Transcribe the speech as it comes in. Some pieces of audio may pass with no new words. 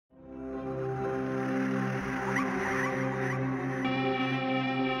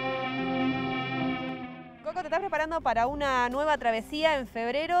estás preparando para una nueva travesía en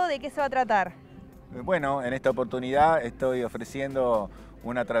febrero. ¿De qué se va a tratar? Bueno, en esta oportunidad estoy ofreciendo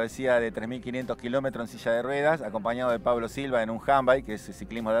una travesía de 3.500 kilómetros en silla de ruedas, acompañado de Pablo Silva en un handbike, que es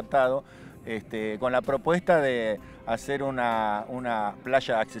ciclismo adaptado, con la propuesta de hacer una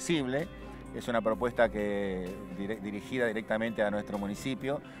playa accesible. Es una propuesta dirigida directamente a nuestro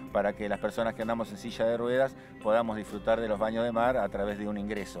municipio para que las personas que andamos en silla de ruedas podamos disfrutar de los baños de mar a través de un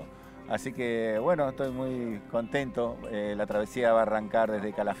ingreso. Así que bueno, estoy muy contento. La travesía va a arrancar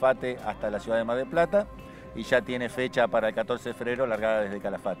desde Calafate hasta la ciudad de Mar del Plata y ya tiene fecha para el 14 de febrero largada desde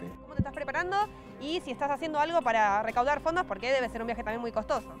Calafate. ¿Cómo te estás preparando y si estás haciendo algo para recaudar fondos? Porque debe ser un viaje también muy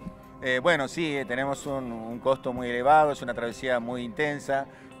costoso. Bueno, sí, tenemos un costo muy elevado, es una travesía muy intensa,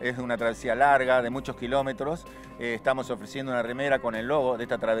 es una travesía larga, de muchos kilómetros. Estamos ofreciendo una remera con el logo de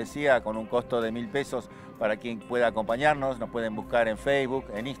esta travesía con un costo de 1.000 pesos para quien pueda acompañarnos. Nos pueden buscar en Facebook,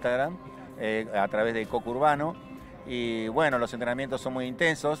 en Instagram, a través de Coco Urbano. Y bueno, los entrenamientos son muy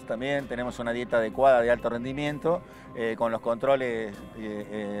intensos, también tenemos una dieta adecuada de alto rendimiento, con los controles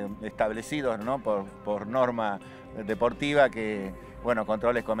establecidos, ¿no? por norma deportiva, bueno,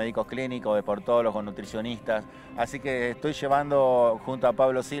 controles con médicos clínicos, deportólogos, con nutricionistas. Así que estoy llevando junto a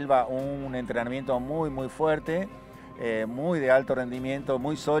Pablo Silva un entrenamiento muy fuerte, muy de alto rendimiento,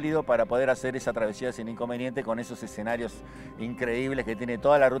 muy sólido para poder hacer esa travesía sin inconveniente con esos escenarios increíbles que tiene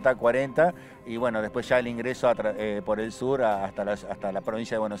toda la Ruta 40 y bueno, después ya el ingreso por el sur hasta la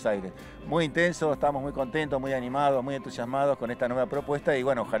provincia de Buenos Aires. Muy intenso, estamos muy contentos, muy animados, muy entusiasmados con esta nueva propuesta y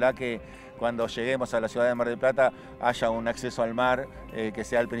bueno, ojalá que cuando lleguemos a la ciudad de Mar del Plata haya un acceso al mar que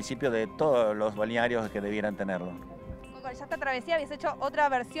sea el principio de todos los balnearios que debieran tenerlo. Ya esta travesía habías hecho otra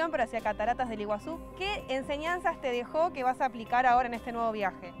versión, pero hacia Cataratas del Iguazú. ¿Qué enseñanzas te dejó que vas a aplicar ahora en este nuevo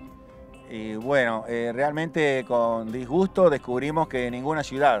viaje? Y bueno, realmente con disgusto descubrimos que ninguna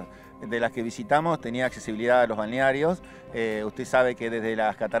ciudad de las que visitamos tenía accesibilidad a los balnearios. Usted sabe que desde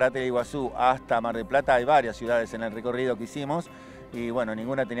las Cataratas del Iguazú hasta Mar del Plata hay varias ciudades en el recorrido que hicimos y bueno,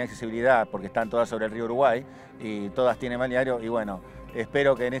 ninguna tenía accesibilidad porque están todas sobre el río Uruguay y todas tienen balneario y bueno,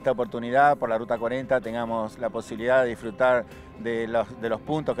 espero que en esta oportunidad por la Ruta 40 tengamos la posibilidad de disfrutar de los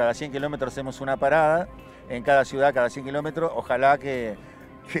puntos. Cada 100 kilómetros hacemos una parada en cada ciudad, cada 100 kilómetros. Ojalá que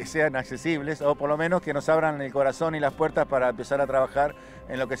sean accesibles o por lo menos que nos abran el corazón y las puertas para empezar a trabajar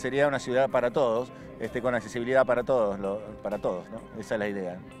en lo que sería una ciudad para todos, con accesibilidad para todos, ¿no? Esa es la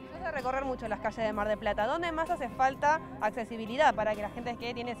idea. Vas a recorrer mucho las calles de Mar del Plata. ¿Dónde más hace falta accesibilidad para que la gente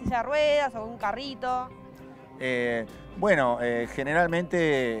que tiene silla de ruedas o un carrito? Bueno,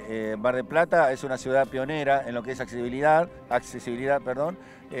 generalmente Mar del Plata es una ciudad pionera en lo que es accesibilidad.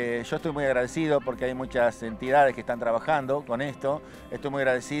 Yo estoy muy agradecido porque hay muchas entidades que están trabajando con esto. Estoy muy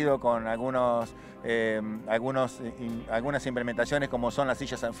agradecido con algunas implementaciones como son las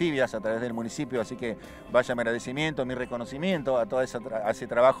sillas anfibias a través del municipio, así que vaya mi agradecimiento, mi reconocimiento a todo ese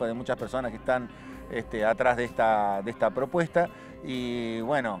trabajo de muchas personas que están atrás de esta propuesta. Y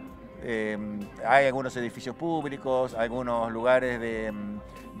bueno, hay algunos edificios públicos, algunos lugares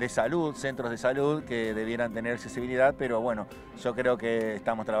de salud, centros de salud que debieran tener accesibilidad, pero bueno, yo creo que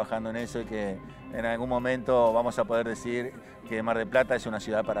estamos trabajando en eso y que en algún momento vamos a poder decir que Mar del Plata es una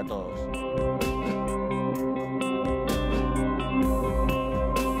ciudad para todos.